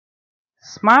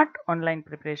Smart online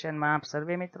પ્રિપરેશનમાં આપ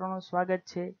સર્વે મિત્રોનું સ્વાગત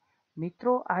છે।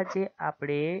 મિત્રો, આજે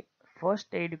આપણે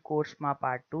ફર્સ્ટ એડ કોર્સમાં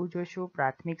પાર્ટ 2 જોઈશું।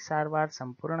 પ્રાથમિક સારવાર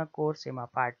સંપૂર્ણ કોર્સ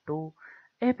એમાં પાર્ટ 2।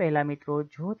 એ પહેલા મિત્રો,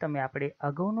 જો તમે આપણે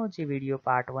અગાઉનો જે વિડીયો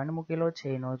પાર્ટ 1 મૂકેલો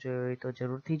છે એનો જોયો હોય તો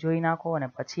જરૂરથી જોઈ નાખો અને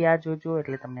પછી આ જોજો,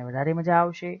 એટલે તમને વધારે મજા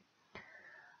આવશે।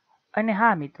 અને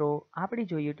હા મિત્રો, આપણી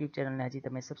જો યુટ્યુબ ચેનલને હજી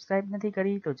તમે સબસ્ક્રાઇબ નથી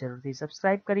કરી તો જરૂરથી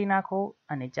સબસ્ક્રાઇબ કરી નાખો।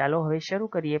 અને ચાલો હવે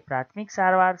શરૂ કરીએ પ્રાથમિક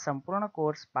સારવાર સંપૂર્ણ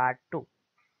કોર્સ પાર્ટ 2।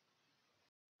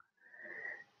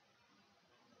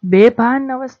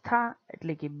 બેભાન અવસ્થા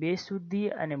એટલે કે બેસુદ્ધિ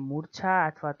અને મૂર્છા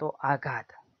અથવા તો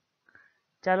આઘાત।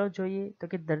 ચાલો જોઈએ તો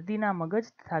કે દર્દીના મગજ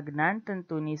તથા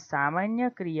જ્ઞાનતંતુની સામાન્ય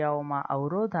ક્રિયાઓમાં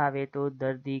અવરોધ આવે તો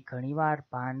દર્દી ઘણીવાર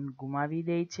ભાન ગુમાવી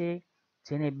દે છે,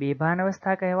 જેને બેભાન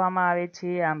અવસ્થા કહેવામાં આવે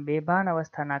છે। આમ બેભાન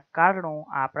અવસ્થાના કારણો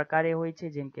આ પ્રકારે હોય છે,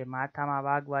 જેમ કે માથામાં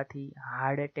વાગવાથી,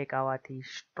 હાર્ટ એટેક આવવાથી,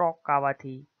 સ્ટ્રોક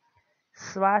આવવાથી,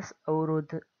 શ્વાસ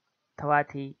અવરોધ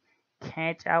થવાથી,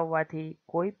 ખેંચ આવવાથી,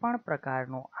 કોઈ પણ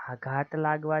પ્રકારનો આઘાત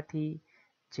લાગવાથી,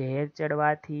 ઝેર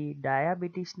ચડવાથી,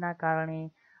 ડાયાબિટીસના કારણે,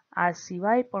 આ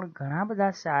સિવાય પણ ઘણા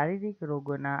બધા શારીરિક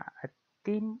રોગોના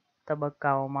અંતિમ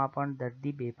તબક્કાઓમાં પણ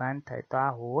દર્દી બેભાન થતા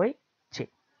હોય છે।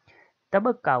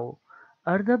 તબક્કાઓ: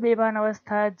 અર્ધ બેભાન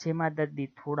અવસ્થા, જેમાં દર્દી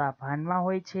થોડા ભાનમાં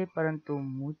હોય છે પરંતુ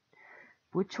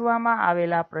પૂછવામાં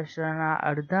આવેલા પ્રશ્નના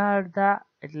અડધા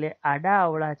એટલે આડા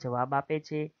અવળા જવાબ આપે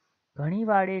છે।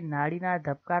 ઘણીવારે નાડીના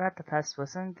ધબકારા તથા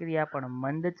શ્વસન ક્રિયા પણ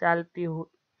મંદ ચાલતી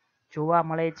જોવા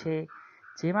મળે છે,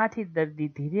 જેમાંથી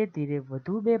દર્દી ધીરે ધીરે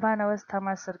વધુ બેભાન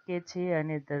અવસ્થામાં સરકે છે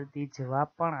અને દર્દી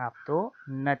જવાબ પણ આપતો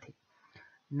નથી।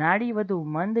 નાડી વધુ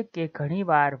મંદ કે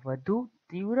ઘણીવાર વધુ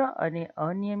તીવ્ર અને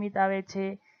અનિયમિત આવે છે।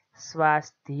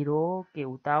 શ્વાસ ધીરો કે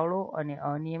ઉતાવળો અને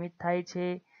અનિયમિત થાય છે।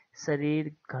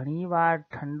 શરીર ઘણીવાર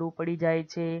ઠંડુ પડી જાય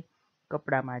છે।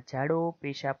 કપડામાં જાડો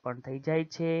પેશાબ પણ થઈ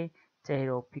જાય છે।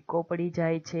 ચહેરો ફીકો પડી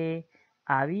જાય છે।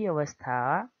 આવી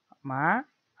અવસ્થામાં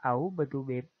આવું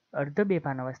બધું અર્ધ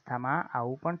બેભાન અવસ્થામાં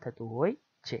આવું પણ થતું હોય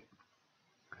છે।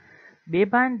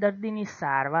 બેભાન દર્દીની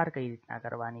સારવાર કઈ રીતના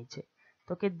કરવાની છે?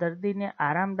 તો કે દર્દીને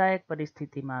આરામદાયક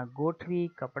પરિસ્થિતિમાં ગોઠવી,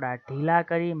 કપડાં ઢીલા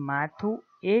કરી માથું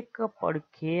એક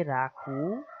પડખે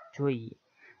રાખવું જોઈએ।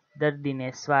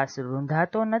 દર્દીને શ્વાસ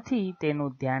રૂંધાતો નથી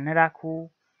તેનું ધ્યાન રાખવું।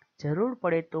 જરૂર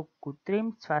પડે તો કૃત્રિમ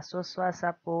શ્વાસોચ્છ્વાસ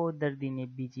આપવો। દર્દીને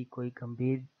બીજી કોઈ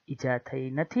ગંભીર ઈજા થઈ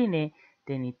નથી ને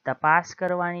તેની તપાસ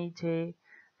કરવાની છે।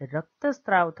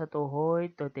 રક્તસ્રાવ થતો હોય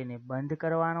તો તેને બંધ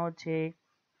કરવાનો છે।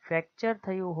 ફ્રેક્ચર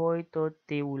થયું હોય તો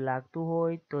તેવું લાગતું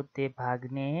હોય તો તે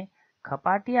ભાગને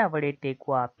ખપાટિયા વડે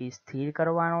ટેકો આપી સ્થિર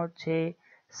કરવાનો છે।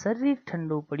 શરીર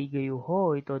ઠંડુ પડી ગયું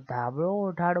હોય તો ધાબળો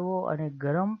ઓઢાડવો અને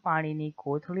ગરમ પાણીની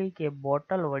કોથળી કે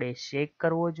બોટલ વડે શેક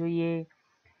કરવો જોઈએ।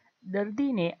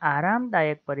 દર્દીને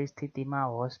આરામદાયક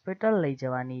પરિસ્થિતિમાં હોસ્પિટલ લઈ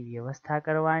જવાની વ્યવસ્થા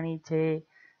કરવાની છે।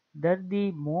 દર્દી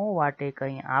મોં વાટે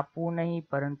કંઈ આપવું નહીં,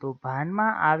 પરંતુ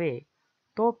ભાનમાં આવે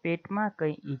તો પેટમાં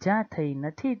કંઈ ઈજા થઈ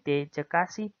નથી તે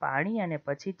ચકાસી પાણી અને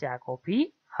પછી ચા કોફી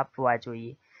આપવા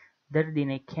જોઈએ।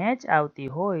 દર્દીને ખેંચ આવતી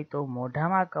હોય તો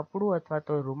મોઢામાં કપડું અથવા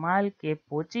તો રૂમાલ કે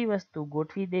પોચી વસ્તુ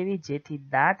ગોઠવી દેવી, જેથી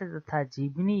દાંત તથા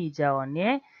જીભની ઈજાઓને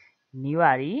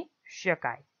નિવારી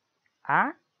શકાય। આ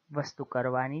વસ્તુ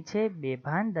કરવાની છે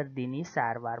બેભાન દર્દીની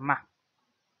સારવારમાં।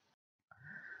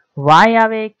 વાય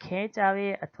આવે, ખેંચ આવે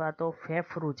અથવા તો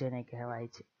ફેફરું જેને કહેવાય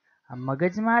છે, આ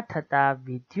મગજમાં થતા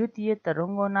વિદ્યુતીય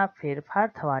તરંગોના ફેરફાર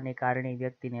થવાને કારણે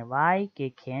વ્યક્તિને વાય કે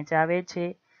ખેંચ આવે છે।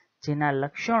 જેના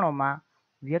લક્ષણોમાં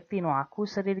વ્યક્તિનું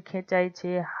આખું શરીર ખેંચાય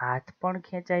છે, હાથ પણ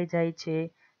ખેંચાઈ જાય છે,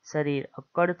 શરીર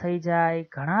અક્કડ થઈ જાય।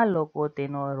 ઘણા લોકો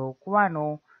તેનો રોકવાનો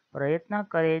પ્રયત્ન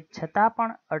કરે છતાં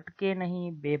પણ અટકે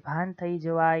નહીં, બેભાન થઈ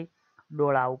જવાય,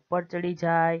 ડોળા ઉપર ચડી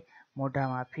જાય,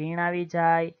 મોઢામાં ફીણ આવી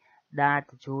જાય,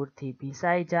 દાંત જોરથી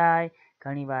ભીસાઈ જાય,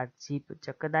 ઘણીવાર જીભ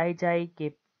ચકદાઈ જાય કે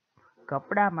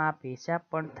કપડામાં પેશાબ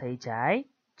પણ થઈ જાય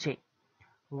છે।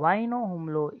 વાયનો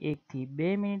હુમલો 1 થી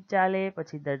 2 મિનિટ ચાલે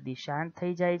પછી દર્દી શાંત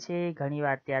થઈ જાય છે।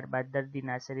 ઘણીવાર ત્યારબાદ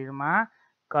દર્દીના શરીરમાં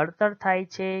કળતર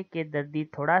થાય છે કે દર્દી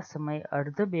થોડા સમય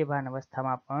અર્ધ બેભાન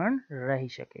અવસ્થામાં પણ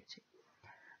રહી શકે છે।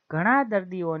 ઘણા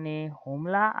દર્દીઓને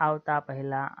હુમલા આવતા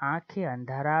પહેલા આંખે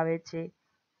અંધારા આવે છે,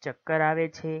 ચક્કર આવે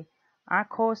છે,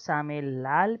 આંખો સામે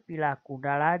લાલ પીળા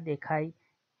કુંડાળા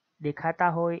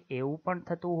દેખાતા હોય એવું પણ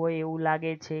થતું હોય એવું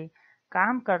લાગે છે।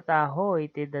 કામ કરતા હોય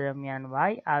તે દરમિયાન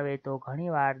વાય આવે તો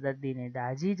ઘણીવાર દર્દીને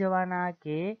દાઝી જવાના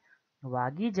કે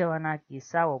વાગી જવાના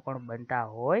કિસ્સાઓ પણ બનતા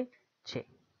હોય છે।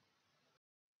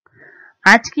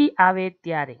 આંચકી આવે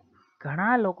ત્યારે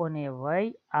ઘણા લોકોને વય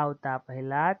આવતા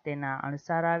પહેલા તેના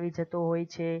અણસાર આવી જતો હોય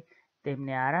છે,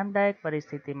 તેમને આરામદાયક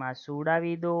પરિસ્થિતિમાં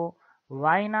સુવડાવી દો।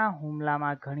 વાયના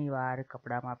હુમલામાં ઘણીવાર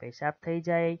કપડામાં પેશાબ થઈ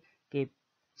જાય કે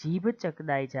જીભ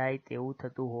ચકદાઈ જાય તેવું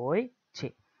થતું હોય છે।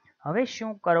 હવે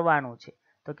શું કરવાનું છે?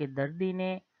 તો કે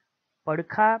દર્દીને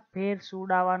પડખા ફેર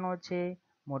સુડાવવાનો છે,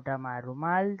 મોઢામાં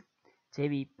રૂમાલ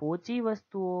જેવી પોચી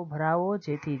વસ્તુઓ ભરાવો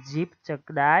જેથી જીભ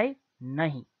ચકડાય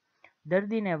નહીં.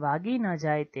 દર્દીને વાગી ન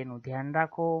જાય તેનું ધ્યાન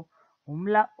રાખો.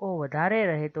 હુમલાઓ વધારે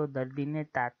રહે તો દર્દીને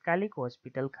તાત્કાલિક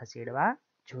હોસ્પિટલ ખસેડવા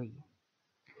જોઈએ.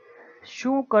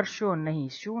 શું કરશો નહીં,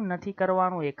 શું નથી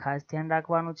કરવાનું એ ખાસ ધ્યાન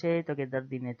રાખવાનું છે. તો કે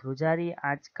દર્દીને ધ્રુજારી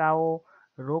આંચકાઓ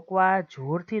રોકવા,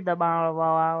 જોરથી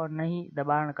દબાવવા નહીં,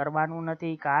 દબાણ કરવાનું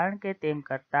નથી, કારણ કે તેમ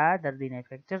કરતાં દર્દીને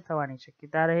ફ્રેક્ચર થવાની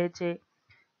શક્યતા રહે છે.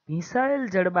 ભીંસાયેલ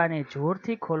જડબાને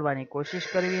જોરથી ખોલવાની કોશિશ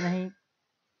કરવી નહીં.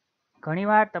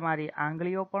 ઘણીવાર તમારી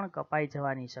આંગળીઓ પણ કપાઈ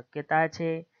જવાની શક્યતા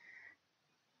છે.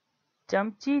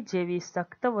 ચમચી જેવી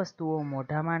સખ્ત વસ્તુઓ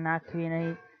મોઢામાં નાખવી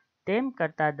નહીં, તેમ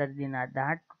કરતાં દર્દીના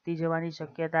દાંત તૂટી જવાની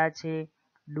શક્યતા છે.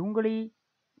 ડુંગળી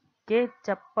કે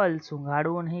ચપ્પલ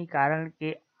સૂંઘાડવું નહીં, કારણ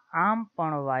કે આમ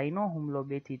પણ વાઈનો હુમલો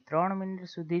 2 થી 3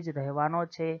 મિનિટ સુધી જ રહેવાનો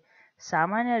છે.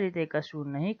 સામાન્ય રીતે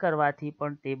કશું નહીં કરવાથી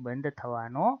પણ તે બંધ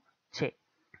થવાનો છે.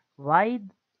 વાઈ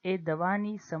એ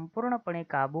દવાની સંપૂર્ણપણે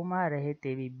કાબૂમાં રહે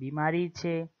તેવી બીમારી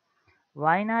છે.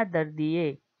 વાઈના દર્દીએ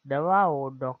દવાઓ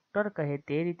ડૉક્ટર કહે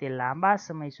તે રીતે લાંબા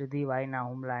સમય સુધી વાઈના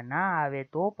હુમલા ના આવે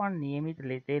તો પણ નિયમિત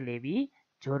રીતે લેવી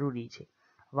જરૂરી છે.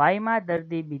 વાઈમાં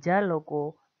દર્દી બીજા લોકો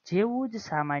જેવું જ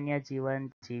સામાન્ય જીવન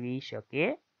જીવી શકે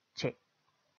છે.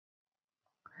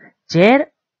 ઝેર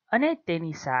અને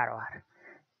તેની સારવાર.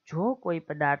 જો કોઈ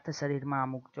પદાર્થ શરીરમાં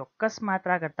અમુક ચોક્કસ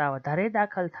માત્રા કરતાં વધારે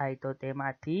દાખલ થાય તો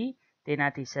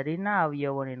તેનાથી શરીરના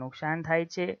અવયવોને નુકસાન થાય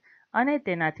છે અને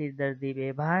તેનાથી દર્દી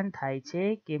બેભાન થાય છે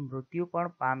કે મૃત્યુ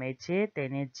પણ પામે છે.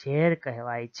 તેને ઝેર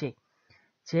કહેવાય છે.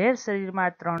 ઝેર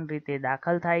શરીરમાં 3 રીતે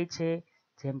દાખલ થાય છે,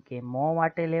 જેમ કે મોં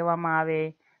વાટે લેવામાં આવે,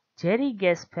 ઝેરી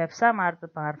ગેસ ફેફસા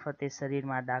મારફતે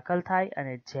શરીરમાં દાખલ થાય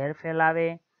અને ઝેર ફેલાવે,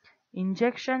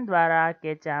 ઇન્જેક્શન દ્વારા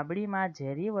કે ચામડીમાં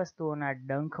ઝેરી વસ્તુઓના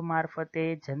ડંખ મારફતે,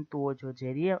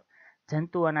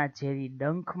 જંતુઓના ઝેરી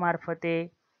ડંખ મારફતે.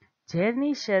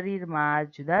 ઝેરની શરીરમાં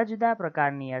જુદા જુદા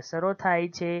પ્રકારની અસરો થાય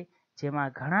છે,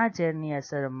 જેમાં ઘણા ઝેરની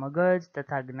અસર મગજ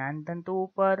તથા જ્ઞાનતંતુ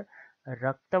ઉપર,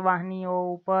 રક્તવાહિનીઓ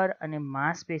ઉપર અને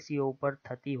માંસપેશીઓ ઉપર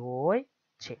થતી હોય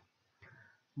છે.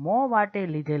 મોં વાટે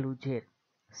લીધેલું ઝેર.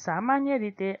 સામાન્ય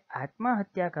રીતે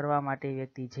આત્મહત્યા કરવા માટે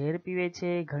વ્યક્તિ ઝેર પીવે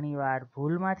છે. ઘણીવાર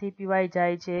ભૂલમાંથી પીવાઈ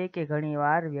જાય છે કે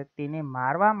ઘણીવાર વ્યક્તિને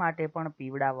મારવા માટે પણ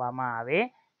પીવડાવવામાં આવે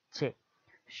છે.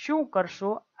 શું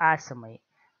કરશો આ સમયે?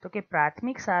 તો કે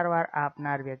પ્રાથમિક સારવાર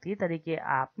આપનાર વ્યક્તિ તરીકે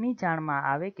આપની જાણમાં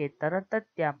આવે કે તરત જ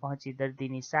ત્યાં પહોંચી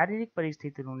દર્દીની શારીરિક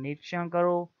પરિસ્થિતિનું નિરીક્ષણ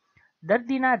કરો.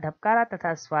 દર્દીના ધબકારા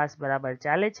તથા શ્વાસ બરાબર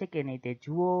ચાલે છે કે નહીં તે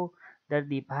જુઓ.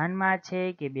 દર્દી ભાનમાં છે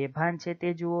કે બેભાન છે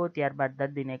તે જુઓ. ત્યારબાદ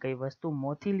દર્દીને કઈ વસ્તુ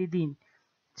મોંથી લીધી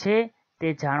છે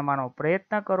તે જાણવાનો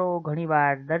પ્રયત્ન કરો.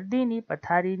 ઘણીવાર દર્દીની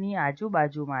પથારીની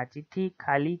આજુબાજુમાં ચિઠ્ઠી,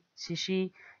 ખાલી શીશી,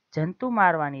 જંતુ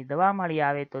મારવાની દવા મળી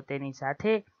આવે તો તેની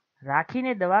સાથે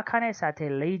રાખીને દવાખાને સાથે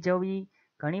લઈ જવી.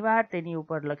 ઘણીવાર તેની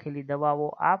ઉપર લખેલી દવાઓ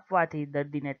આપવાથી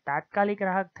દર્દીને તાત્કાલિક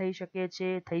રાહત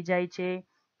થઈ જાય છે.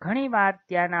 ઘણીવાર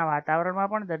ત્યાંના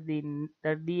વાતાવરણમાં પણ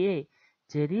દર્દીએ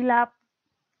ઝેરીલા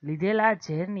લીધેલા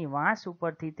ઝેરની વાસ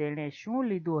ઉપરથી તેણે શું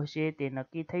લીધું હશે તે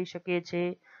નક્કી થઈ શકે છે.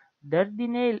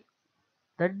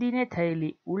 દર્દીને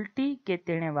થયેલી ઉલટી કે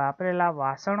તેણે વાપરેલા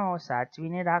વાસણો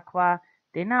સાચવીને રાખવા,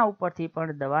 તેના ઉપરથી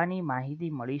પણ દવાની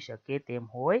માહિતી મળી શકે તેમ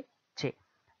હોય છે.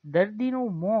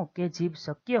 દર્દીનું મોં કે જીભ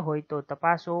શક્ય હોય તો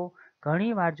તપાસો.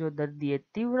 ઘણીવાર જો દર્દીએ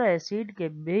તીવ્ર એસિડ કે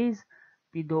બેઝ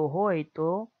પીધો હોય તો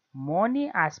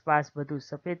મોંની આસપાસ બધું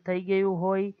સફેદ થઈ ગયું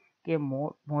હોય કે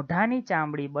મોઢાની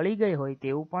ચામડી બળી ગઈ હોય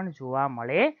તેવું પણ જોવા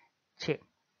મળે છે.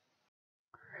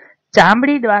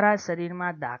 ચામડી દ્વારા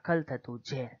શરીરમાં દાખલ થતું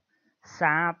ઝેર.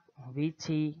 સાપ,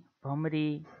 વીછી,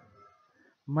 ભમરી,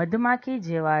 મધમાખી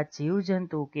જેવા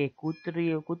જીવજંતુ કે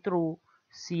કૂતરું,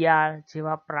 શિયાળ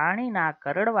જેવા પ્રાણીના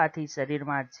કરડવાથી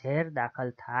શરીરમાં ઝેર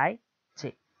દાખલ થાય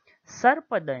છે.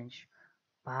 સર્પદંશ.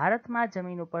 ભારતમાં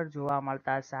જમીન ઉપર જોવા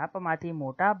મળતા સાપમાંથી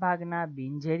મોટા ભાગના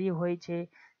બિનઝેરી હોય છે.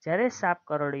 જ્યારે સાપ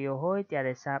કરડ્યો હોય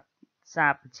ત્યારે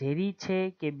સાપ ઝેરી છે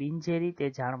કે બિનઝેરી તે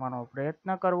જાણવાનો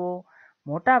પ્રયત્ન કરવો.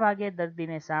 મોટા ભાગે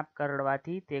દર્દીને સાપ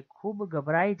કરડવાથી તે ખૂબ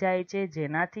ગભરાઈ જાય છે,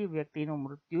 જેનાથી વ્યક્તિનું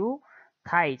મૃત્યુ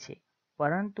થાય છે.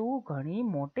 પરંતુ ઘણી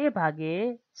મોટે ભાગે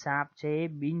સાપ છે એ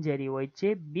બિનઝેરી હોય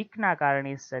છે. બીકના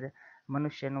કારણે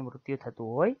મનુષ્યનું મૃત્યુ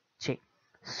થતું હોય છે.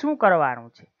 શું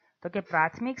કરવાનું છે? તો કે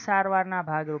પ્રાથમિક સારવારના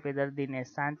ભાગરૂપે દર્દીને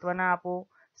સાંત્વના આપો.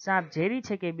 સાપ ઝેરી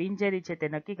છે કે બિનઝેરી છે તે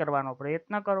નક્કી કરવાનો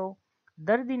પ્રયત્ન કરો.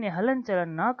 દર્દીને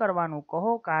હલનચલન ન કરવાનું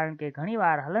કહો, કારણ કે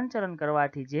ઘણીવાર હલનચલન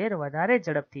કરવાથી ઝેર વધારે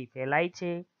ઝડપથી ફેલાય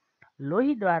છે.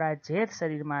 લોહી દ્વારા ઝેર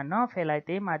શરીરમાં ન ફેલાય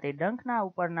તે માટે ડંખના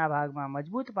ઉપરના ભાગમાં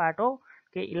મજબૂત પાટો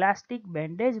કે ઇલાસ્ટિક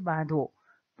બેન્ડેજ બાંધવો.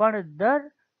 પણ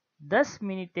 10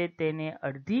 મિનિટે તેને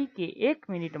અડધી કે 1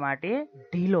 મિનિટ માટે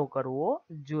ઢીલો કરવો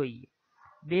જોઈએ.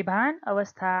 બેભાન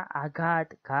અવસ્થા, આઘાત,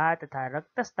 ઘા તથા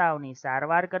રક્તસ્રાવની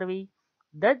સારવાર કરવી.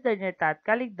 દર્દીને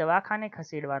તાત્કાલિક દવાખાને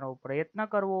ખસેડવાનો પ્રયત્ન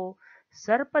કરવો.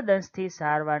 સર્પદંશથી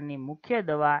સારવારની મુખ્ય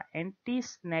દવા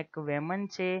એન્ટી-સ્નેક વેમન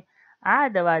છે. આ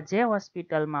દવા જે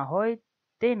હોસ્પિટલમાં હોય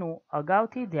તેનું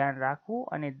અગાઉથી ધ્યાન રાખવું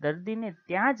અને દર્દીને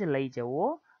ત્યાં જ લઈ જવો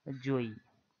જોઈએ.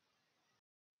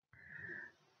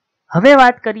 હવે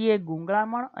વાત કરીએ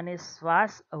ગૂંગળામણ અને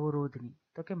શ્વાસ અવરોધની.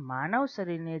 તો કે માનવ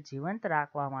શરીરને જીવંત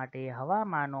રાખવા માટે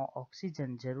હવામાંનો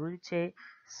ઓક્સિજન જરૂરી છે.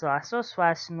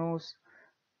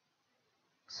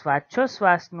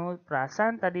 શ્વાસોશ્વાસનું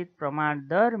પ્રસારિત પ્રમાણ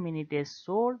દર મિનિટે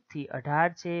 16 થી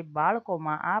 18 છે.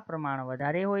 બાળકોમાં આ પ્રમાણ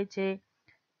વધારે હોય છે.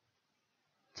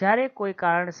 જ્યારે કોઈ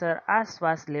કારણસર આ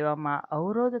શ્વાસ લેવામાં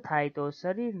અવરોધ થાય તો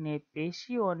શરીરની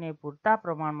પેશીઓને પૂરતા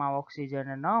પ્રમાણમાં ઓક્સિજન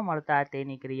ન મળતા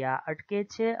તેની ક્રિયા અટકે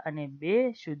છે અને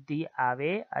બેશુદ્ધિ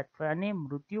આવે અને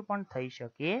મૃત્યુ પણ થઈ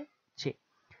શકે છે.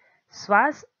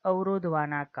 શ્વાસ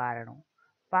અવરોધવાના કારણો: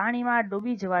 પાણીમાં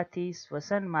ડૂબી જવાથી,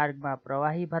 શ્વસન માર્ગમાં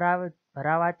પ્રવાહી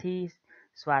ભરાવાથી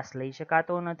શ્વાસ લઈ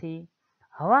શકાતો નથી,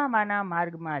 હવામાંના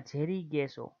માર્ગમાં ઝેરી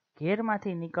ગેસો,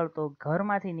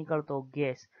 ઘરમાંથી નીકળતો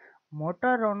ગેસ,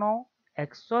 મોટરોનો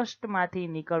એક્ઝોસ્ટમાંથી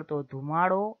નીકળતો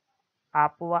ધુમાડો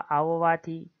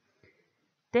આવવાથી,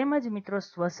 તેમજ મિત્રો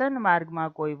શ્વસન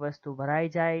માર્ગમાં કોઈ વસ્તુ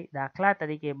ભરાઈ જાય, દાખલા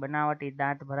તરીકે બનાવટી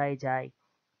દાંત ભરાઈ જાય,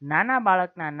 નાના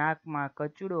બાળકના નાકમાં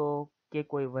કચુડો કે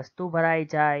કોઈ વસ્તુ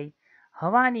ભરાઈ જાય,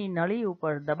 હવાની નળી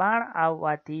ઉપર દબાણ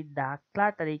આવવાથી,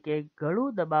 દાખલા તરીકે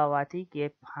ગળું દબાવવાથી કે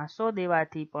ફાંસો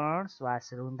દેવાથી પણ શ્વાસ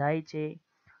રૂંધાય છે.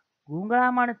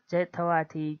 ગૂંગળામણ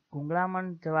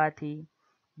જવાથી,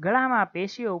 ગળામાં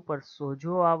પેશીઓ ઉપર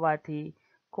સોજો આવવાથી,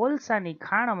 કોલસાની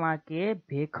ખાણમાં કે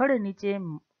ભેખડ નીચે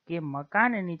કે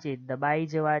મકાન નીચે દબાઈ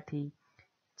જવાથી,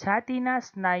 છાતીના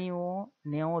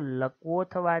સ્નાયુઓનો લકવો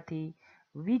થવાથી,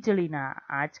 વીજળીના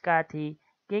આંચકાથી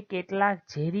કે કેટલાક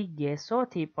ઝેરી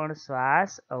ગેસોથી પણ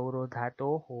શ્વાસ અવરોધાતો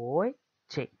હોય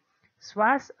છે.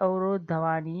 શ્વાસ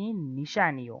અવરોધવાની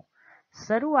નિશાનીઓ: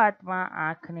 શરૂઆતમાં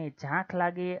આંખને ઝાંખ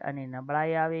લાગે અને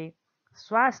નબળાઈ આવે,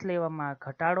 શ્વાસ લેવામાં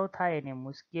ઘટાડો થાય અને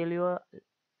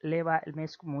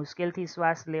મુશ્કેલથી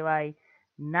શ્વાસ લેવાય,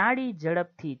 નાડી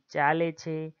ઝડપથી ચાલે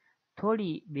છે,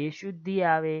 થોડી બેશુદ્ધિ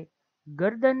આવે,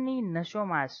 ગરદનની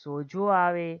નસોમાં સોજો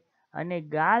આવે અને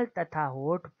ગાલ તથા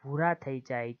હોઠ ભૂરા થઈ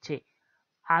જાય છે.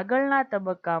 આગળના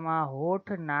તબક્કામાં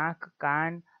હોઠ, નાક,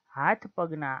 કાન, હાથ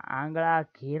પગના આંગળા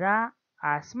ઘેરા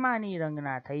આસમાની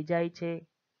રંગના થઈ જાય છે.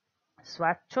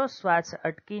 શ્વાસોશ્વાસ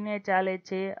અટકીને ચાલે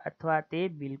છે અથવા તે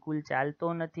બિલકુલ ચાલતો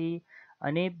નથી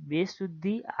અને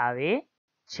બેશુદ્ધિ આવે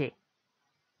છે.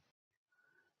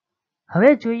 હવે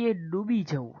જોઈએ ડૂબી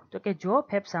જવું. તો કે જો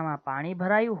ફેફસામાં પાણી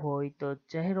ભરાયું હોય તો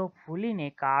ચહેરો ફૂલીને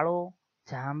કાળો,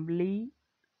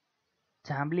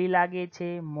 જાંબલી લાગે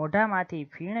છે, મોઢામાંથી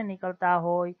ફીણ નીકળતા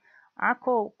હોય,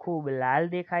 આંખો ખૂબ લાલ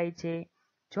દેખાય છે.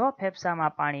 જો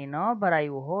ફેફસામાં પાણી ન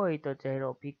ભરાયું હોય તો ચહેરો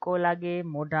ફીકો લાગે,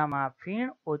 મોઢામાં ફીણ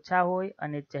ઓછા હોય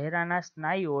અને ચહેરાના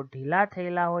સ્નાયુઓ ઢીલા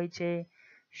થયેલા હોય છે.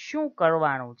 શું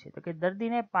કરવાનું છે? તો કે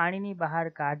દર્દીને પાણીની બહાર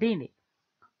કાઢીને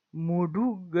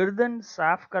મોઢું, ગરદન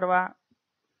સાફ કરવા,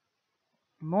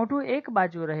 મોઢું એક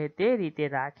બાજુ રહે તે રીતે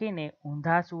રાખીને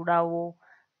ઊંધા સુડાવવો,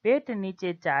 પેટ નીચે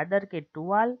ચાદર કે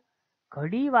ટુવાલ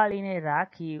ઘડી વાળીને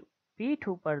રાખી પીઠ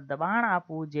ઉપર દબાણ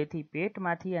આપવું જેથી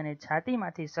પેટમાંથી અને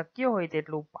છાતીમાંથી શક્ય હોય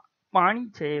તેટલું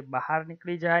પાણી છે બહાર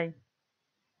નીકળી જાય.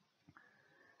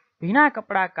 ભીના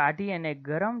કપડાં કાઢી અને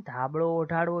ગરમ ધાબળો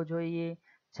ઓઢાડવો જોઈએ.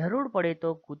 જરૂર પડે તો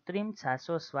કૃત્રિમ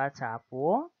શ્વાસોશ્વાસ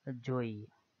આપવો જોઈએ.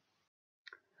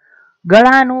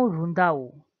 ગળાનું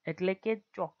રૂંધાવું એટલે કે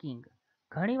ચોકિંગ.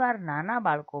 ઘણીવાર નાના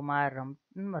બાળકોમાં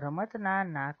રમતના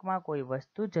નાકમાં કોઈ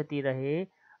વસ્તુ જતી રહે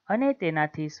અને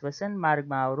તેનાથી શ્વસન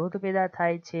માર્ગમાં અવરોધ પેદા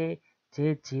થાય છે, જે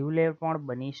જીવલેણ પણ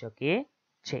બની શકે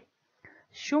છે.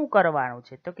 શું કરવાનું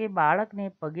છે? તો કે બાળકને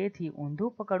પગેથી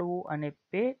ઊંધું પકડવું અને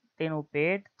તેનું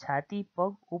પેટ, છાતી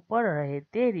પગ ઉપર રહે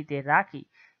તે રીતે રાખી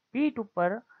પીઠ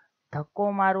ઉપર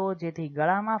ધક્કો મારવો જેથી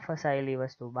ગળામાં ફસાયેલી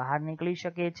વસ્તુ બહાર નીકળી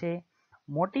શકે છે.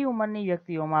 મોટી ઉંમરની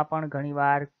વ્યક્તિઓમાં પણ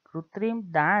ઘણીવાર કૃત્રિમ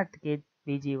દાંત કે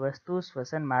બીજી વસ્તુ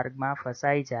શ્વસન માર્ગમાં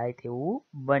ફસાઈ જાય તેવું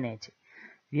બને છે.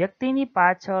 વ્યક્તિની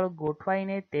પાછળ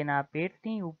ગોઠવાઈને તેના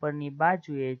પેટની ઉપરની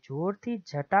બાજુએ જોરથી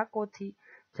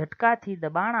ઝટકાથી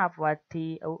દબાણ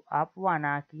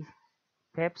આપવાના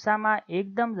ફેફસામાં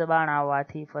એકદમ દબાણ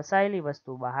આવવાથી ફસાયેલી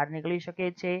વસ્તુ બહાર નીકળી શકે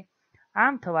છે.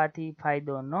 આમ થવાથી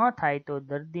ફાયદો ન થાય તો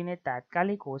દર્દીને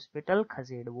તાત્કાલિક હોસ્પિટલ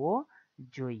ખસેડવો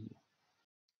જોઈએ.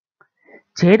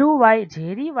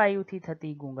 ઝેરી વાયુથી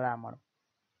થતી ગૂંગળામણ: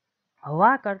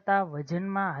 હવા કરતાં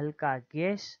વજનમાં હલકા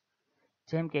ગેસ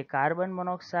જેમ કે કાર્બન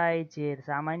મોનોક્સાઇડ, જે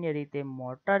સામાન્ય રીતે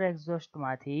મોટર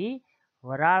એક્ઝોસ્ટમાંથી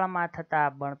વરાળમાં થતા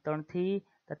બળતણથી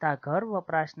તથા ઘર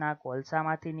વપરાશના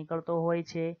કોલસામાંથી નીકળતો હોય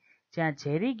છે. જ્યાં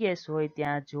ઝેરી ગેસ હોય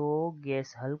ત્યાં જો ગેસ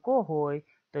હલકો હોય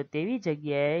તો તેવી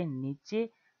જગ્યાએ નીચે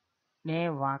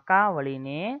વાંકા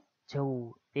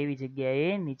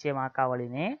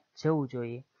વળીને જવું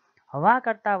જોઈએ. હવા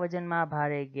કરતાં વજનમાં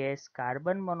ભારે ગેસ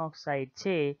કાર્બન મોનોક્સાઇડ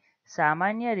છે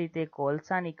સામાન્ય રીતે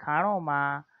કોલસાની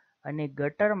ખાણોમાં અને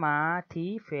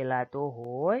ગટરમાંથી ફેલાતો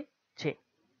હોય છે.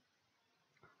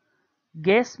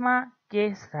 ગેસમાં કે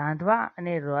રાંધવા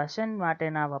અને રાશન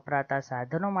માટેના વપરાતા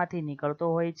સાધનોમાંથી નીકળતો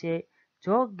હોય છે.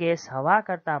 જો ગેસ હવા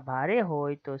કરતાં ભારે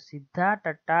હોય તો સીધા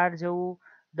ટટ્ટાર જવું,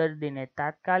 દર્દીને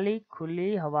તાત્કાલિક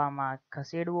ખુલ્લી હવામાં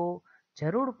ખસેડવો,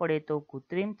 જરૂર પડે તો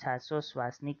કૃત્રિમ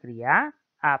શ્વાસોચ્છ્વાસની ક્રિયા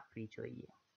આપવી જોઈએ.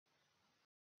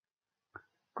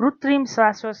 કૃત્રિમ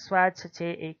શ્વાસોચ્છ્વાસ છે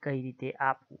એ કઈ રીતે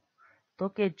આપવું? તો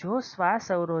કે જો શ્વાસ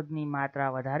અવરોધની માત્રા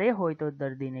વધારે હોય તો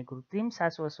દર્દીને કૃત્રિમ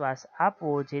શ્વાસોચ્છ્વાસ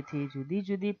આપવો. જેથી જુદી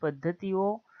જુદી પદ્ધતિઓ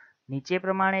નીચે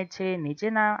પ્રમાણે છે.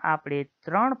 નીચેના આપણે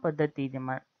 3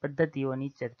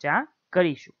 પદ્ધતિઓની ચર્ચા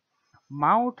કરીશું.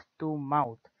 માઉથ ટુ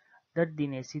માઉથ,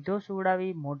 દર્દીને સીધો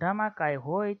સુવડાવી મોઢામાં કાંઈ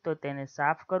હોય તો તેને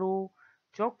સાફ કરવું,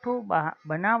 ચોખ્ઠું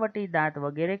બનાવટી દાંત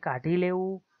વગેરે કાઢી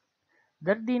લેવું,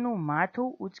 દર્દીનું માથું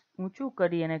ઊંચું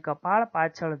કરી અને કપાળ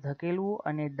પાછળ ધકેલવું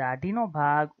અને દાઢીનો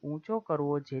ભાગ ઊંચો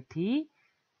કરવો જેથી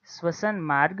શ્વસન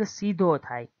માર્ગ સીધો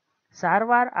થાય.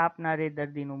 સારવાર આપનારે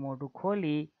દર્દીનું મોઢું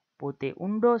ખોલી પોતે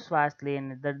ઊંડો શ્વાસ લઈ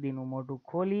અને દર્દીનું મોઢું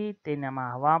ખોલી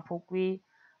તેનામાં હવા ફૂંકવી.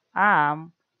 આમ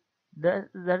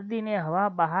દર્દીને હવા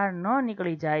બહાર ન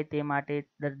નીકળી જાય તે માટે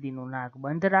દર્દીનું નાક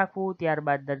બંધ રાખવું.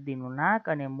 ત્યારબાદ દર્દીનું નાક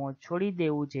અને મોં છોડી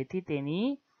દેવું જેથી તેની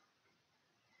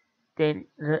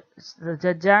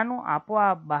રજાનું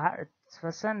આપોઆપ બહાર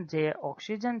શ્વસન જે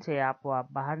ઓક્સિજન છે આપોઆપ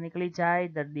બહાર નીકળી જાય.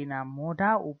 દર્દીના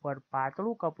મોઢા ઉપર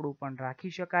પાતળું કપડું પણ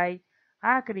રાખી શકાય.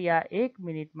 આ ક્રિયા 1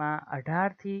 મિનિટમાં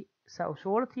 16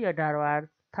 થી 18 વાર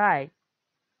થાય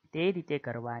તે રીતે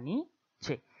કરવાની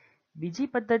છે.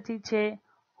 બીજી પદ્ધતિ છે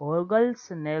હોગલ્સ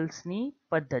નેલ્સની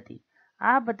પદ્ધતિ.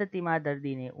 આ પદ્ધતિમાં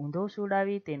દર્દીને ઊંધો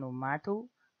સુવડાવી તેનું માથું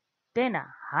તેના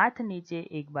હાથ નીચે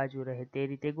એક બાજુ રહે તે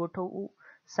રીતે ગોઠવવું.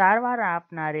 સારવાર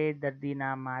આપનારે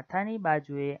દર્દીના માથાની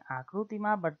બાજુએ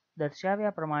આકૃતિમાં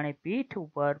દર્શાવ્યા પ્રમાણે પીઠ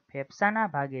ઉપર ફેફસાના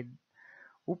ભાગે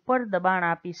ઉપર દબાણ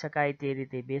આપી શકાય તે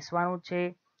રીતે બેસવાનું છે.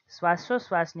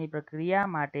 શ્વાસોચ્છ્વાસની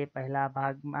પ્રક્રિયા માટે પહેલા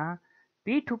ભાગમાં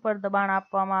પીઠ ઉપર દબાણ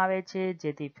આપવામાં આવે છે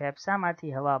જેથી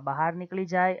ફેફસામાંથી હવા બહાર નીકળી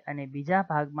જાય અને બીજા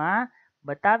ભાગમાં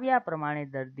બતાવ્યા પ્રમાણે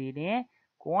દર્દીને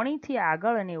કોણીથી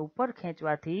આગળ અને ઉપર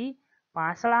ખેંચવાથી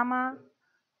પાંસળામાં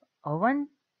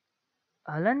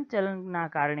હલનચલનના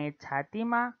કારણે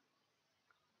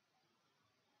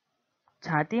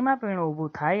છાતીમાં પીણું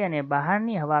ઊભું થાય અને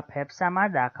બહારની હવા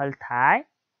ફેફસામાં દાખલ થાય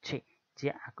છે. જે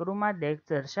આકૃતિમાં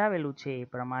દર્શાવેલું છે એ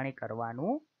પ્રમાણે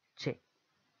કરવાનું છે.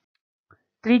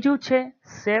 ત્રીજું છે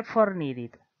શેફરની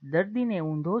રીત. દર્દીને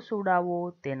ઊંધો સુવડાવવો,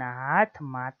 તેના હાથ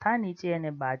માથા નીચે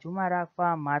અને બાજુમાં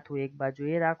રાખવા, માથું એક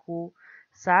બાજુએ રાખવું.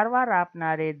 સારવાર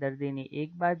આપનારે દર્દીની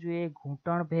એક બાજુએ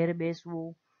ઘૂંટણભેર બેસવું.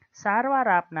 સારવાર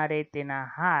આપનારે તેના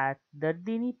હાથ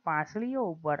દર્દીની પાંસળીઓ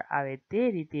ઉપર આવે તે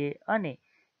રીતે અને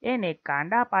એને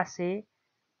કાંડા પાસે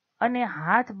અને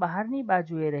હાથ બહારની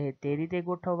બાજુએ રહે તે રીતે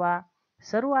ગોઠવવા.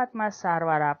 શરૂઆતમાં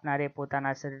સારવાર આપનારે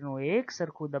પોતાના શરીરનું એક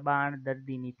સરખું દબાણ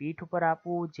દર્દીની પીઠ ઉપર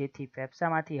આપવું જેથી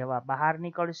ફેફસામાંથી હવા બહાર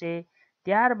નીકળશે.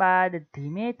 ત્યારબાદ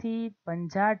ધીમેથી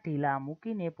પંજા ઢીલા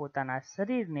મૂકીને પોતાના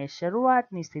શરીરને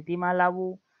શરૂઆતની સ્થિતિમાં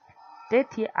લાવવું.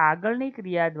 તેથી આગળની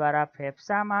ક્રિયા દ્વારા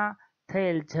ફેફસામાં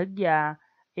થયેલ જગ્યા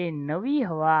એ નવી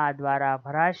હવા દ્વારા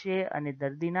ભરાશે અને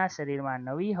દર્દીના શરીરમાં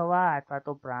નવી હવા અથવા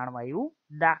તો પ્રાણવાયુ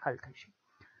દાખલ થશે.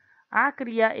 આ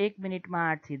ક્રિયા 1 મિનિટમાં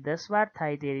 8 થી 10 વાર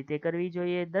થાય તે રીતે કરવી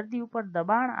જોઈએ. દર્દી ઉપર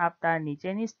દબાણ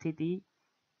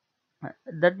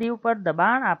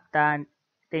આપતા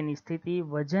તેની સ્થિતિ,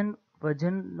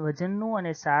 વજનનું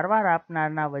અને સારવાર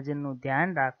આપનારના વજનનું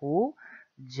ધ્યાન રાખવું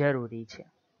જરૂરી છે.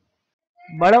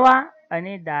 બળવા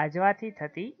અને દાઝવાથી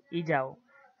થતી ઈજાઓ.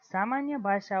 સામાન્ય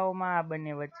ભાષાઓમાં આ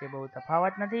બંને વચ્ચે બહુ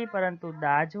તફાવત નથી, પરંતુ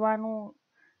દાઝવાનું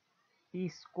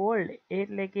ઇઝ કોલ્ડ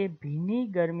એટલે કે ભીની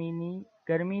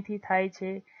ગરમીથી થાય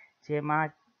છે.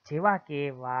 જેવા કે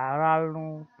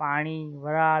વરાળનું પાણી,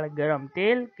 વરાળ, ગરમ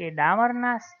તેલ કે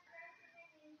ડામરના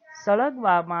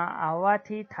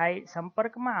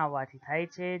સંપર્કમાં આવવાથી થાય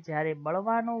છે. જ્યારે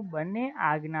બળવાનું બંને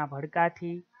આગના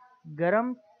ભડકાથી, ગરમ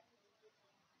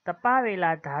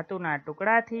તપાવેલા ધાતુના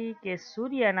ટુકડાથી કે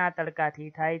સૂર્યના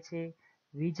તડકાથી થાય છે.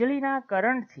 વીજળીના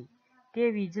કરંટથી કે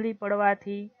વીજળી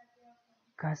પડવાથી,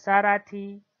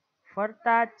 ઘસારાથી,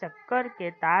 ફરતા ચક્કર કે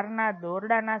તારના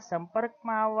દોરડાના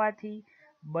સંપર્કમાં આવવાથી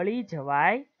બળી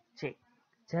જવાય છે.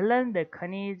 જ્વલંત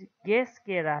ખનિજ, ગેસ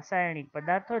કે રાસાયણિક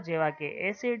પદાર્થો જેવા કે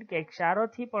એસિડ કે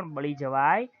ક્ષારોથી પણ બળી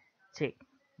જવાય છે.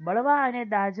 બળવા અને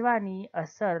દાઝવાની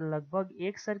અસર લગભગ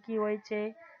એકસરખી હોય છે.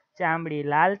 ચામડી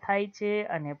લાલ થાય છે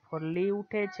અને ફૂલી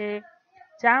ઉઠે છે.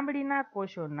 ચામડીના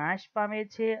કોષો નાશ પામે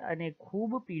છે અને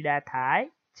ખૂબ પીડા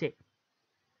થાય છે.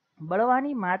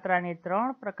 બળવાની માત્રાને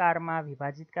 3 પ્રકારમાં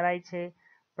વિભાજિત કરાય છે.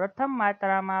 પ્રથમ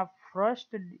માત્રામાં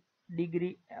ફર્સ્ટ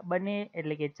ડિગ્રી બને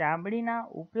એટલે કે ચામડીના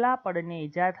ઉપલા પડને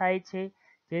ઈજા થાય છે,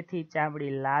 જેથી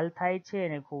ચામડી લાલ થાય છે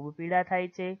અને ખૂબ પીડા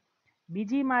થાય છે.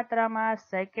 બીજી માત્રામાં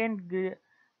સેકન્ડ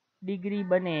ડિગ્રી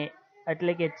બને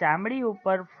એટલે કે ચામડી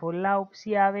ઉપર ફોલ્લા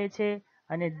ઉપસી આવે છે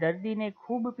અને દર્દીને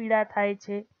ખૂબ પીડા થાય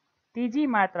છે.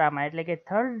 ત્રીજી માત્રામાં એટલે કે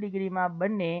થર્ડ ડિગ્રીમાં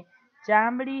બંને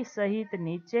ચામડી સહિત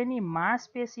નીચેની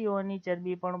માંસપેશીઓની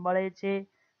ચરબી પણ બળે છે.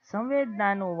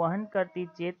 સંવેદનાનું વહન કરતી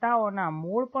ચેતાઓના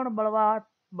મૂળ પણ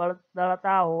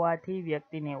બળતા હોવાથી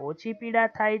વ્યક્તિને ઓછી પીડા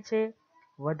થાય છે.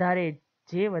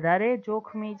 વધારે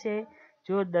જોખમી છે.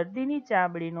 જો દર્દીની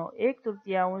ચામડીનો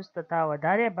 1/3 તથા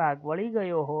વધારે ભાગ બળી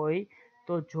ગયો હોય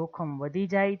તો જોખમ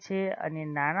વધી જાય છે અને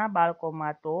નાના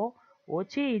બાળકોમાં તો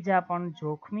ઓછી ઈજા પણ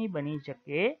જોખમી બની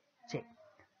શકે છે.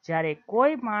 જ્યારે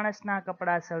કોઈ માણસના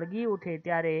કપડાં સળગી ઉઠે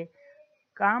ત્યારે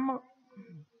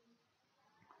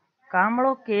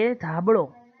કામળો કે ધાબળો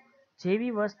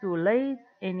જેવી વસ્તુ લઈ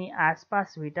એની આસપાસ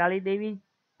વીંટાળી દેવી,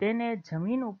 તેને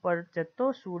જમીન ઉપર ચત્તો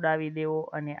સુવડાવી દેવો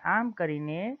અને આમ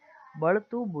કરીને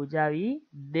બળતું બુઝાવી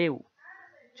દેવું.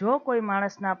 જો કોઈ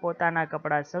માણસના પોતાના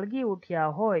કપડાં સળગી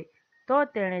ઉઠ્યા હોય તો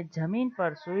તેણે જમીન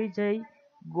પર સૂઈ જઈ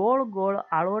ગોળ ગોળ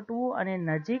આળોટવું અને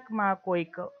નજીકમાં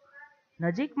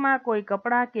કોઈ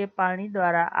કપડાં કે પાણી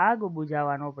દ્વારા આગ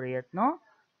બુઝાવવાનો પ્રયત્ન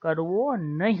કરવો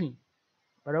નહીં.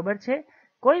 બરોબર છે.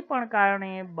 કોઈ પણ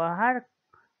કારણે બહાર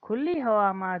ખુલ્લી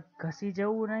હવામાં ઘસી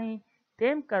જવું નહીં.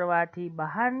 તેમ કરવાથી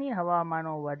બહારની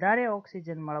હવામાંનો વધારે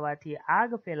ઓક્સિજન મળવાથી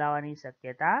આગ ફેલાવાની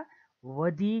શક્યતા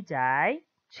વધી જાય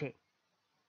છે.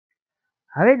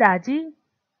 હવે દાઝી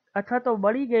અથવા તો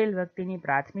બળી ગયેલ વ્યક્તિની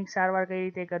પ્રાથમિક સારવાર કઈ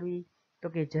રીતે કરવી? તો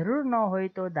કે જરૂર ન હોય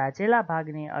તો દાઝેલા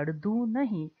ભાગને અડધું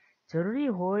નહીં,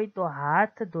 જરૂરી હોય તો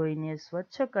હાથ ધોઈને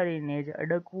સ્વચ્છ કરીને જ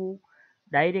અડકવું.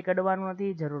 ડાયરેક્ટ અડવાનું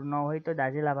નથી. જરૂર ન હોય તો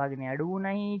દાઝેલા ભાગને અડવું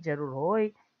નહીં, જરૂર હોય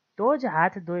તો જ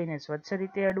હાથ ધોઈને સ્વચ્છ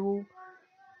રીતે અડવું.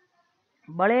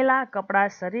 બળેલા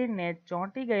કપડાં શરીરને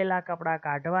ચોંટી ગયેલા કપડાં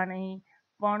કાઢવા નહીં,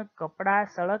 પણ કપડાં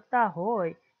સળગતા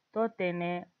હોય તો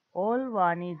તેને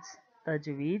ઓલવાની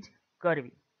તજવીજ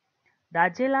કરવી.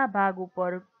 દાઝેલા ભાગ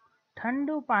ઉપર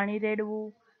ઠંડુ પાણી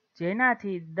રેડવું,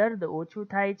 જેનાથી દર્દ ઓછું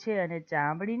થાય છે અને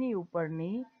ચામડીની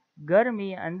ઉપરની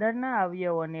ગરમી અંદરના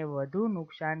અવયવોને વધુ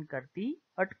નુકસાન કરતી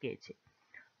અટકે છે.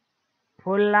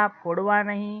 ફોલ્લા ફોડવા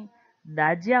નહીં,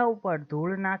 દાઝ્યા ઉપર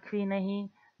ધૂળ નાખવી નહીં,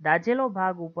 દાઝેલો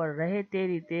ભાગ ઉપર રહે તે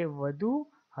રીતે વધુ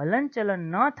હલનચલન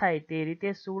ન થાય તે રીતે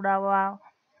સુવડાવવા.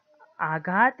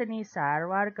 આઘાતની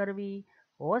સારવાર કરવી,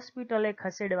 હોસ્પિટલે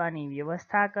ખસેડવાની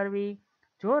વ્યવસ્થા કરવી.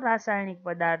 જો રાસાયણિક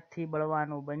પદાર્થથી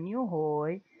બળવાનું બન્યું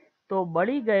હોય તો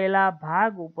બળી ગયેલા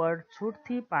ભાગ ઉપર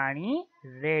છૂટથી પાણી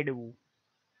રેડવું.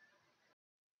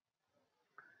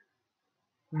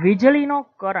 વીજળીનો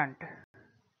કરંટ.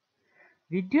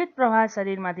 વિદ્યુત પ્રવાહ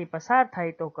શરીરમાંથી પસાર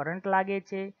થાય તો કરંટ લાગે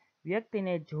છે.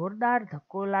 વ્યક્તિને જોરદાર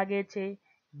ધક્કો લાગે છે.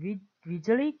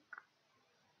 વીજળી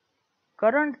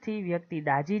કરંટથી વ્યક્તિ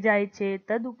દાઝી જાય છે.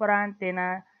 તદુપરાંત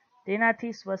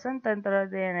તેનાથી શ્વસન તંત્ર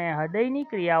અને હૃદયની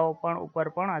ક્રિયાઓ ઉપર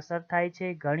પણ અસર થાય છે.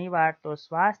 ઘણીવાર તો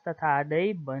શ્વાસ તથા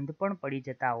હૃદય બંધ પણ પડી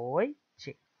જતા હોય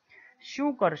છે.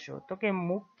 શું કરશો? તો કે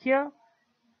મુખ્ય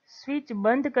સ્વિચ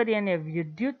બંધ કરી અને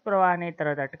વિદ્યુત પ્રવાહને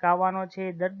તરત અટકાવવાનો છે.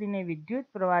 દર્દીને વિદ્યુત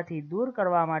પ્રવાહથી દૂર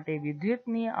કરવા માટે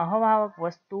વિદ્યુતની અવાહક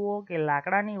વસ્તુઓ કે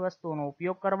લાકડાની વસ્તુઓનો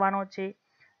ઉપયોગ કરવાનો છે.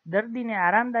 દર્દીને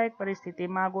આરામદાયક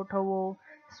પરિસ્થિતિમાં ગોઠવવો.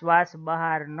 શ્વાસ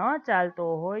બહાર ન ચાલતો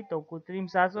હોય તો કૃત્રિમ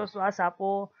શ્વાસોશ્વાસ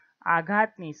આપો.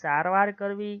 આઘાતની સારવાર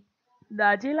કરવી.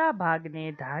 દાઝેલા ભાગને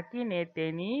ઢાંકીને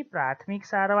તેની પ્રાથમિક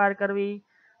સારવાર કરવી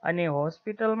અને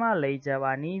હોસ્પિટલમાં લઈ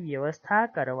જવાની વ્યવસ્થા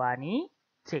કરવાની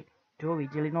છે જો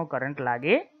વીજળીનો કરંટ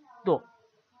લાગે તો.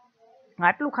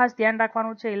 આટલું ખાસ ધ્યાન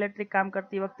રાખવાનું છે. ઇલેક્ટ્રિક કામ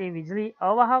કરતી વખતે વીજળી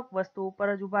અવાહક વસ્તુ ઉપર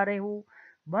જ ઊભા રહેવું.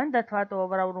 બંધ અથવા તો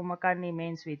અવરાવરું મકાનની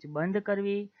મેઇન સ્વિચ બંધ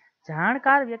કરવી.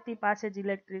 જાણકાર વ્યક્તિ પાસે જ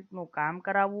ઇલેક્ટ્રિકનું કામ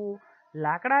કરાવવું.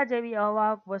 લાકડા જેવી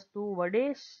અવાહક વસ્તુ વડે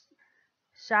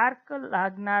શાર્ક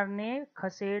લાગનારને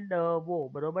ખસેડવો.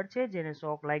 બરોબર છે. જેને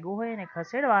શોક લાગ્યું હોય એને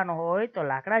ખસેડવાનો હોય તો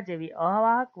લાકડા જેવી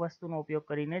અવાહક વસ્તુનો ઉપયોગ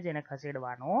કરીને જેને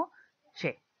ખસેડવાનો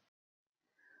છે.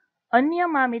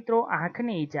 અન્યમાં મિત્રો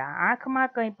આંખની ઈજા. આંખમાં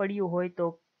કંઈ પડ્યું હોય તો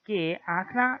કે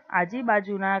આંખના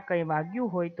આજુબાજુના કંઈ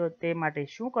વાગ્યું હોય તો તે માટે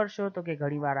શું કરશો? તો કે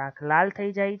ઘણીવાર આંખ લાલ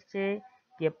થઈ જાય છે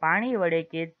કે પાણી વડે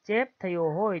કે ચેપ થયો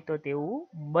હોય તો તેવું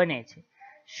બને છે.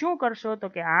 શું કરશો? તો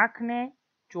કે આંખને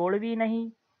ચોળવી નહીં.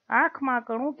 આંખમાં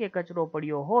કણું કે કચરો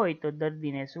પડ્યો હોય તો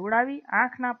દર્દીને સુવડાવી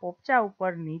આંખના પોપચા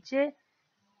ઉપર નીચે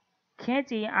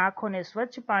ખેંચી આંખોને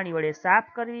સ્વચ્છ પાણી વડે સાફ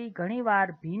કરવી. ઘણીવાર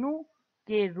ભીનું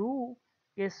કે રૂ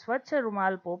કે સ્વચ્છ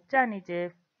રૂમાલ પોપચા નીચે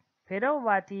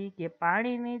ફેરવવાથી કે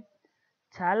પાણીની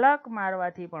છાલક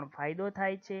મારવાથી પણ ફાયદો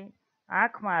થાય છે.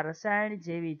 આંખમાં રસાયણ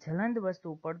જેવી જલંદ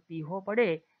વસ્તુ પડે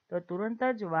તો તુરંત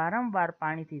જ વારંવાર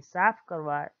પાણીથી સાફ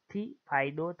કરવાથી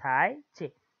ફાયદો થાય છે.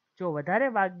 જો વધારે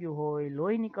વાગ્યું હોય,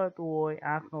 લોહી નીકળતું હોય,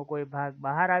 આંખનો કોઈ ભાગ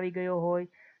બહાર આવી ગયો હોય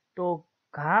તો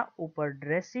ઘા ઉપર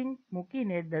ડ્રેસિંગ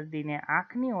મૂકીને દર્દીને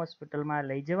આંખની હોસ્પિટલમાં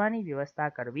લઈ જવાની વ્યવસ્થા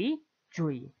કરવી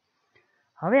જોઈએ.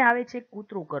 હવે આવે છે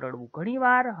કૂતરું કરડવું.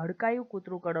 ઘણીવાર હડકાયું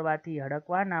કૂતરું કરડવાથી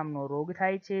હડકવા નામનો રોગ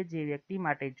થાય છે, જે વ્યક્તિ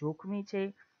માટે જોખમી છે.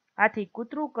 આથી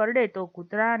કૂતરું કરડે તો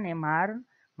કૂતરાને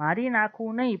મારી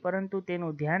નાખવું નહીં, પરંતુ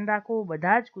તેનું ધ્યાન રાખવું.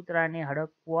 બધા જ કૂતરાને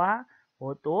હડકવા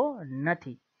હોતો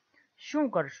નથી. શું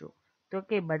કરશો? તો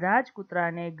કે બધા જ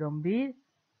કૂતરાને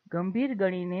ગંભીર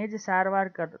ગણીને જ સારવાર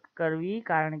કરવી,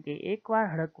 કારણ કે એકવાર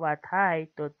હડકવા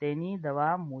થાય તો તેની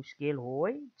દવા મુશ્કેલ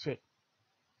હોય છે.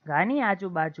 ઘાની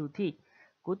આજુબાજુથી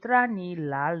કૂતરાની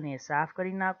લાળને સાફ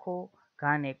કરી નાખો.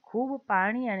 ઘાને ખૂબ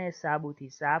પાણી અને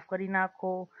સાબુથી સાફ કરી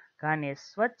નાખો. ઘાને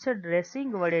સ્વચ્છ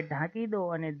ડ્રેસિંગ વડે ઢાંકી દો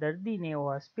અને દર્દીને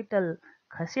હોસ્પિટલ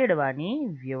ખસેડવાની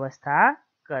વ્યવસ્થા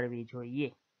કરવી જોઈએ.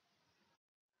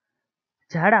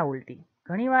 ઝાડા ઉલટી.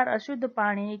 ઘણીવાર અશુદ્ધ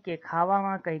પાણી કે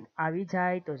ખાવામાં કંઈક આવી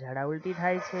જાય તો ઝાડા ઉલટી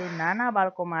થાય છે. નાના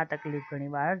બાળકોમાં આ તકલીફ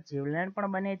ઘણીવાર જીવલેણ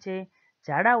પણ બને છે.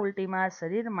 ઝાડા ઉલટીમાં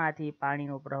શરીરમાંથી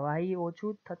પાણીનું પ્રવાહી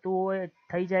ઓછું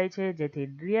થઈ જાય છે, જેથી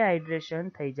ડિહાઇડ્રેશન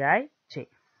થઈ જાય છે.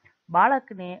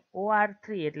 બાળકને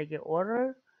OR3 એટલે કે ઓરલ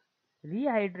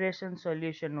રિહાઇડ્રેશન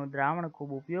સોલ્યુશનનું દ્રાવણ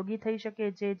ખૂબ ઉપયોગી થઈ શકે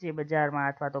છે, જે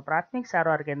બજારમાં અથવા તો પ્રાથમિક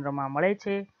સારવાર કેન્દ્રમાં મળે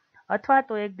છે. અથવા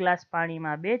તો એક ગ્લાસ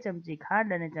પાણીમાં 2 ચમચી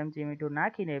ખાંડ અને ચમચી મીઠું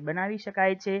નાખીને બનાવી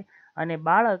શકાય છે અને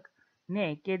બાળકને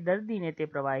કે દર્દીને તે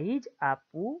પ્રવાહી જ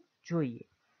આપવું જોઈએ.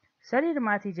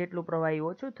 શરીરમાંથી જેટલું પ્રવાહી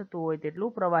ઓછું થતું હોય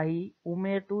તેટલું પ્રવાહી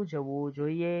ઉમેરતું જવું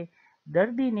જોઈએ.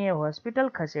 દર્દીને હોસ્પિટલ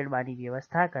ખસેડવાની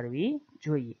વ્યવસ્થા કરવી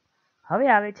જોઈએ.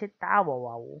 હવે આવે છે તાવ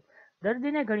આવવો.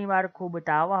 દર્દીને ઘણીવાર ખૂબ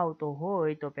તાવ આવતો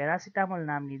હોય તો પેરાસિટામોલ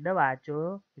નામની દવા જો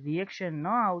રિએક્શન ન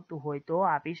આવતું હોય તો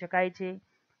આપી શકાય છે.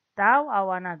 તાવ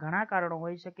આવવાના ઘણા કારણો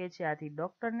હોઈ શકે છે, આથી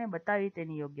ડૉક્ટરને બતાવી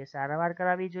તેની યોગ્ય સારવાર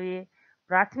કરાવવી જોઈએ.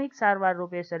 પ્રાથમિક સારવાર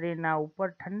રૂપે શરીરના ઉપર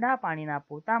ઠંડા પાણીના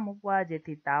પોતા મૂકવા,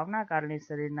 જેથી તાવના કારણે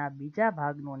શરીરના બીજા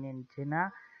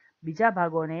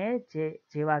ભાગોને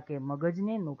જેવા કે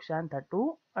મગજને નુકસાન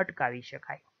થતું અટકાવી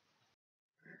શકાય.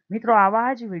 મિત્રો,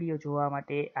 આવા જ વિડીયો જોવા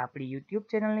માટે આપણી યુટ્યુબ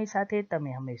ચેનલની સાથે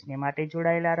તમે હંમેશને માટે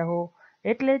જોડાયેલા રહો.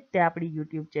 એટલે જ તે આપણી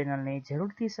યુટ્યુબ ચેનલને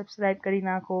જરૂરથી સબસ્ક્રાઇબ કરી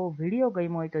નાખો. વિડીયો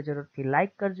ગમ્યો હોય તો જરૂરથી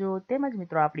લાઇક કરજો. તેમજ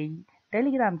મિત્રો, આપણી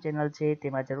ટેલિગ્રામ ચેનલ છે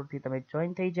તેમાં જરૂરથી તમે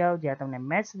જોઈન થઈ જાઓ, જ્યાં તમને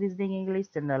મેથ્સ, રિઝનિંગ,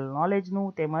 ઇંગ્લિશ, જનરલ નોલેજનું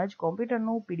તેમજ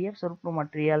કોમ્પ્યુટરનું PDF સ્વરૂપનું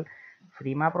મટીરિયલ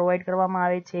ફ્રીમાં પ્રોવાઈડ કરવામાં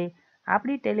આવે છે.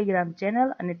 આપણી ટેલિગ્રામ ચેનલ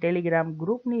અને ટેલિગ્રામ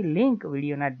ગ્રુપની લિંક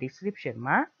વિડીયોના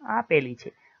ડિસ્ક્રિપ્શનમાં આપેલી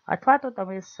છે. અથવા તો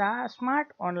તમે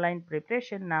સ્માર્ટ ઓનલાઈન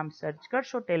પ્રિપરેશન નામ સર્ચ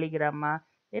કરશો ટેલિગ્રામમાં,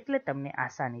 એટલે તમને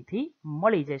આસાનીથી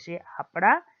મળી જશે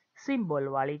આપણા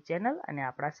સિમ્બોલવાળી ચેનલ અને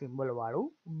આપણા સિમ્બોલવાળું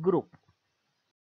ગ્રુપ.